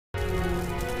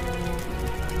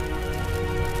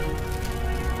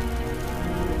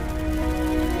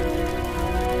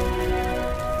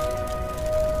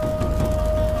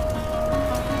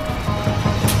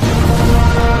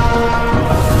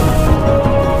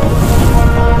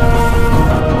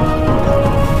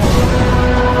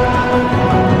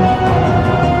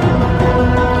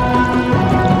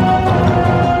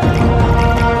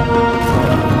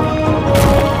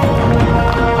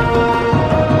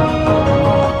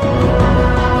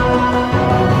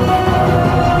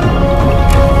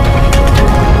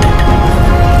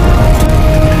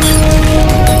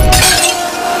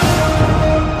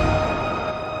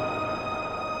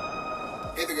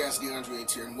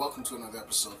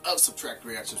of Subtract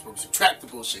Reactions, where we subtract the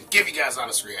bullshit and give you guys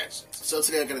honest reactions. So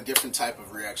today I got a different type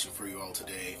of reaction for you all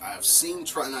today. I've seen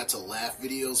Try Not to Laugh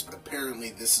videos, but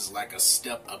apparently this is like a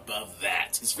step above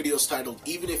that. This video is titled,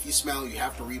 Even If You Smile, You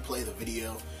Have to Replay the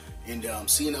Video. And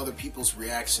seeing other people's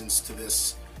reactions to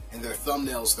this and their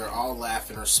thumbnails, they're all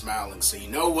laughing or smiling. So you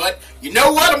know what?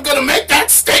 I'm gonna make that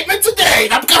statement today.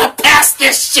 I'm gonna pass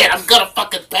this shit. I'm gonna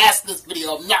fucking pass this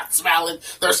video. I'm not smiling.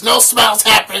 There's no smiles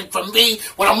happening from me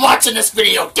when I'm watching this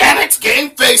video. Damn it, Game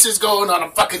Face is going on.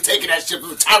 I'm fucking taking that shit from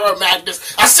the Tower of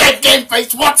Magnus. I said, Game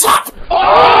Face, what's up?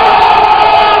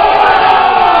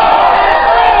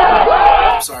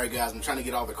 I'm sorry guys, I'm trying to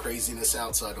get all the craziness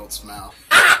out so I don't smile.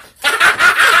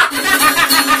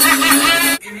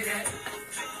 Give me that.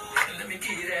 Let me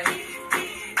give you that.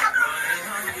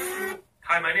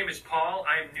 Hi, my name is Paul.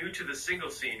 I am new to the single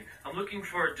scene. I'm looking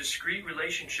for a discreet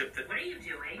relationship that... What are you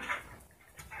doing?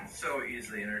 So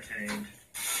easily entertained.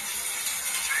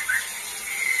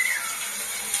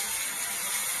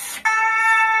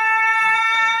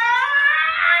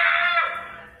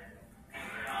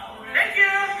 Thank you!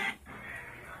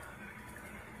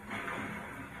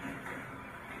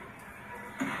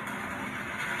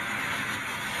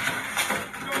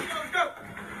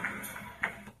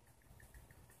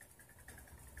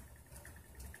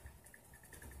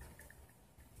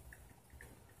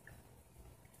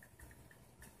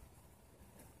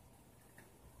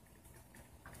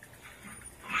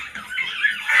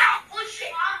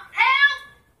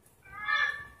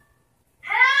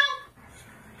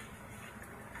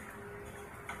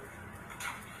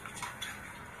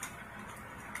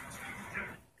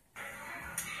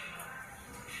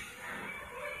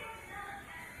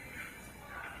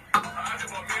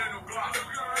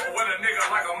 What a nigga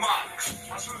like a mop.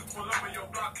 My shooters pull up in your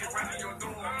block, kick right in your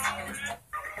door. Oh,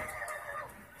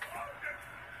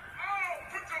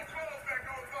 put your clothes back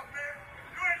on, fuck man.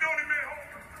 You ain't doing it, man,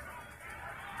 homie.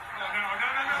 Oh,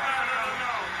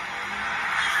 no.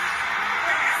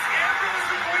 Wait, is Ambrose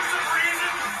the voice of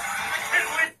reason? I can't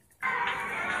wait.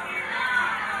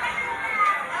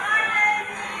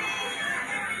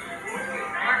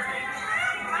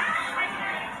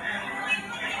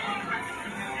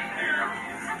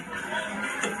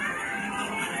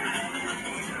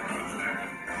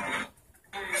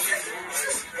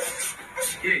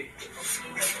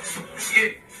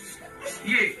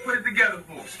 Yeah, put it together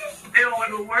for me. They don't want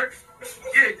no work.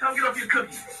 Yeah, tell them get off your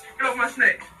cookies. Get off my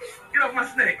snake. Get off my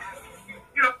snake.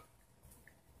 Get off.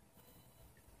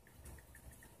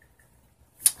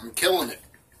 I'm killing it.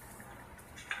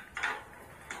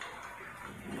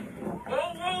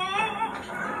 Whoa.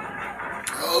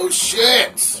 Oh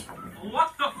shit!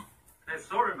 What the? Hey,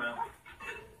 sorry, man.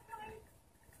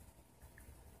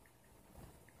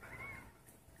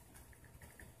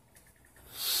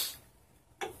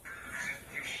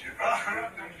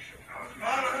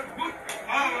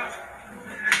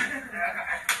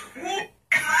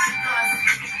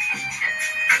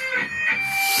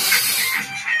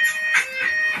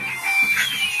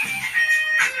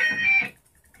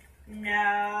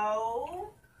 No.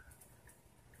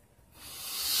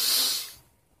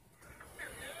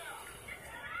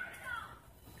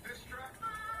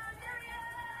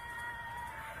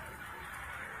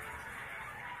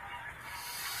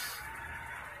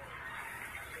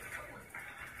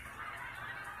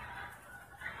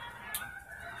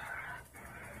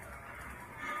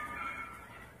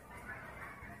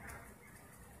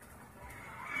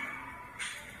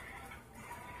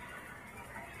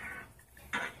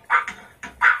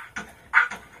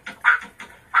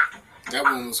 That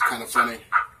one was kind of funny.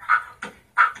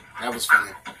 That was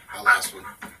funny. That last one.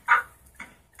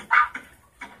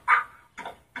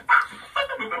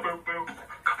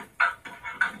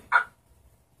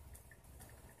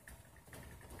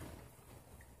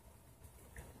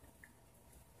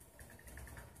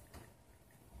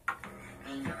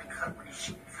 Ain't nothing cut when it's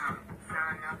shooting time.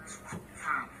 Flying up to shooting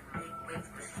time. Big wigs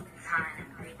with shooting time and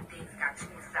big things got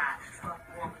two inside. Fuck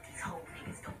one with these whole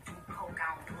niggas. Don't do coke,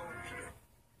 I don't blow niggas.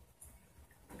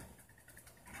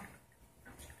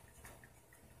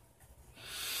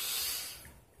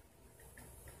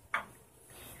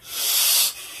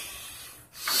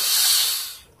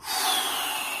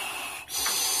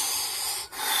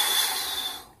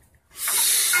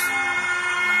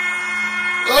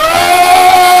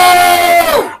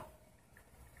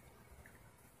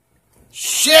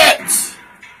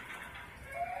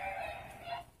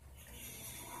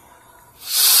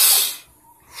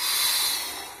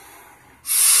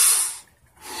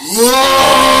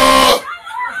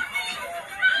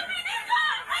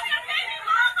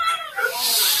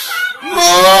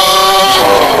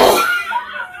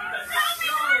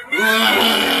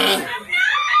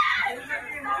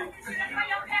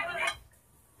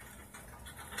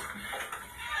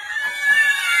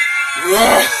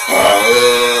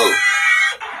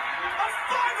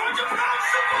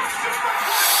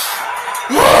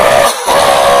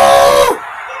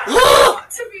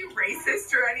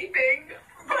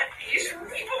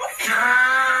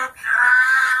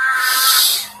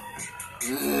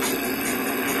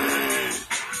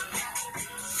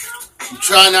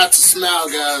 try not to smile,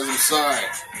 guys. I'm sorry.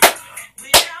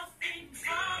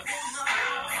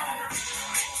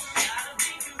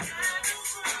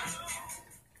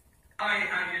 Hi,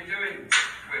 how you doing?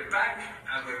 We're back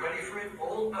and we're ready for it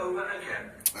all over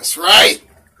again. That's right.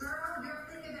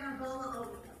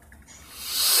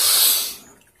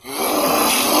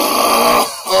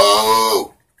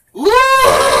 Oh,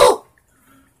 woo!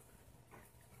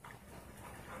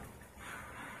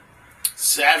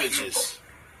 Savages.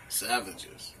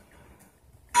 Savages.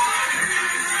 That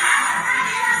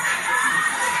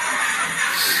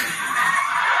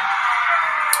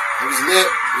was lit.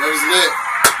 That was lit.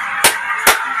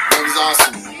 That was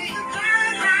awesome.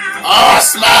 Oh, I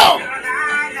smile.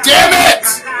 Damn it!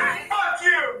 Fuck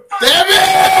you! Damn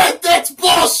it! That's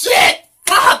bullshit!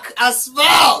 Fuck! I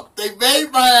smiled! They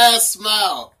made my ass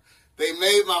smile. They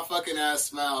made my fucking ass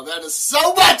smile. That is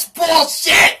so much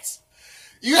bullshit!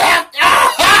 You have to...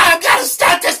 I gotta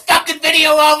start this fucking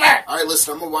video over! Alright,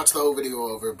 listen, I'm gonna watch the whole video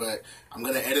over, but I'm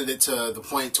gonna edit it to the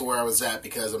point to where I was at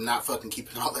because I'm not fucking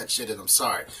keeping all that shit in. I'm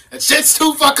sorry. That shit's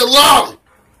too fucking long!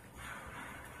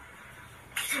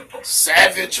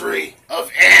 Savagery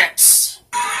of ants.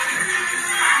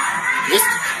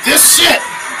 This shit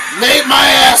made my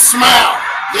ass smile.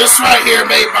 This right here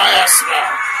made my ass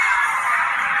smile.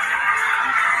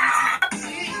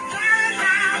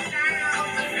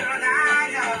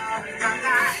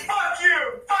 Fuck you!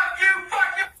 Fuck you!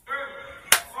 Fuck you!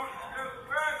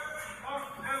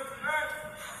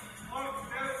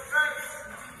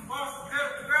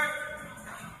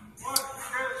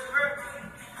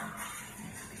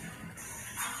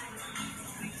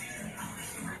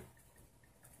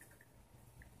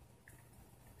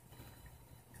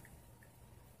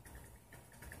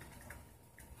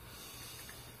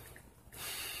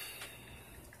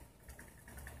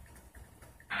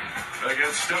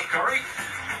 Against Steph Curry.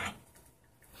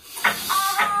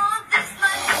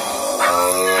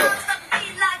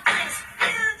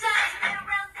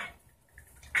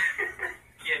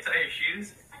 Can't tie your shoes?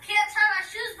 I can't tie my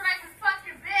shoes, but I can fuck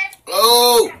your bitch.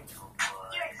 Oh!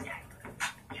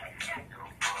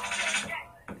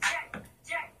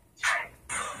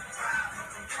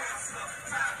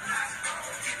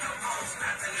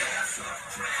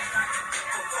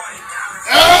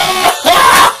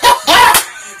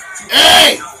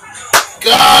 Hey!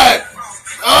 God!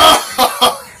 Oh!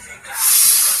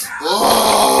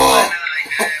 Oh!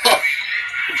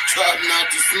 I'm trying not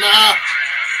to smile.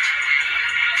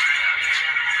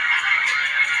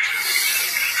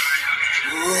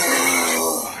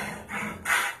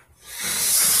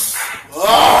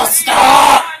 Oh,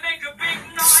 stop!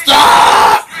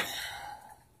 Stop!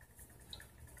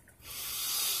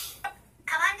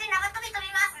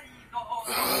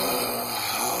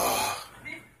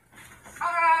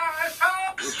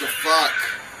 What the fuck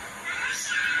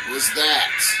was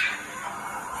that?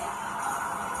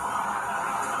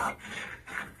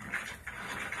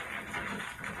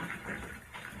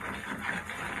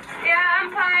 Yeah, I'm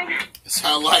fine. That's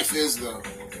how life is, though.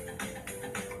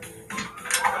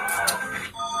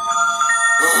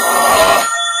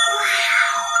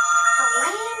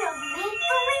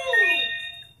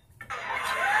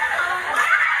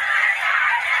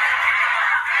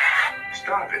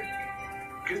 Stop it.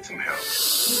 Get some help.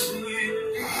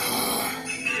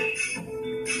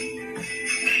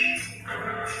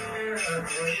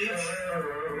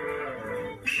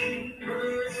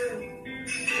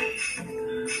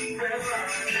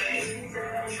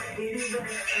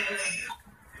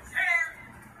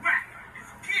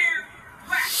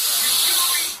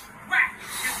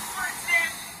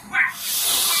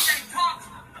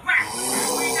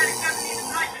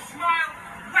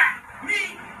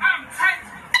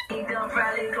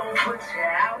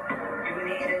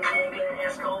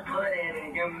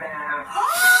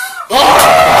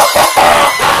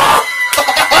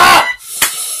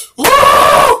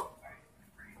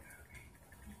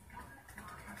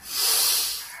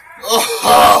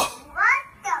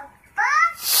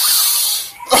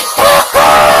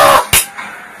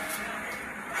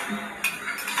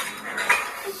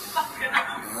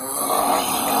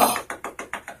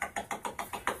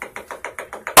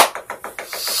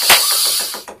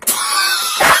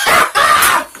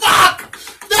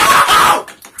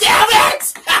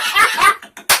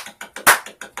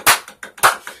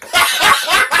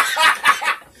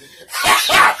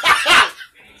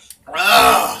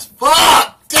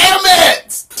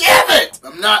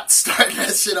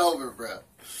 Shit over, bro.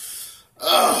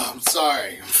 Oh, I'm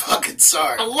sorry. I'm fucking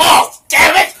sorry. I lost,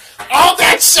 damn it! All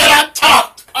that shit I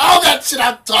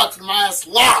talked, my ass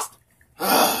lost.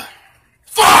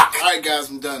 Fuck! Alright, guys,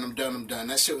 I'm done.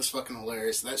 That shit was fucking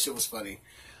hilarious. That shit was funny.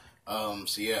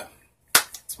 So yeah.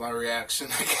 That's my reaction,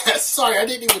 I guess. Sorry, I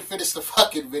didn't even finish the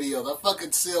fucking video. That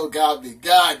fucking seal got me.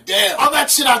 God damn. All that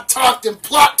shit I talked and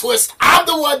plot twist, I'm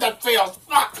the one that fails.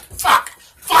 Fuck.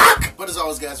 But as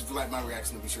always, guys, if you like my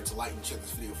reaction, then be sure to like and share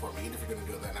this video for me. And if you're going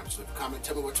to do that, now just leave a comment.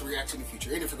 Tell me what your reaction in the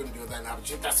future. And if you're going to do that, now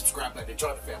just hit that subscribe button and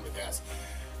join the family, guys.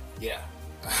 Yeah.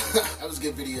 That was a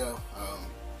good video.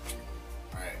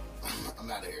 Alright. I'm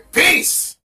out of here. Peace!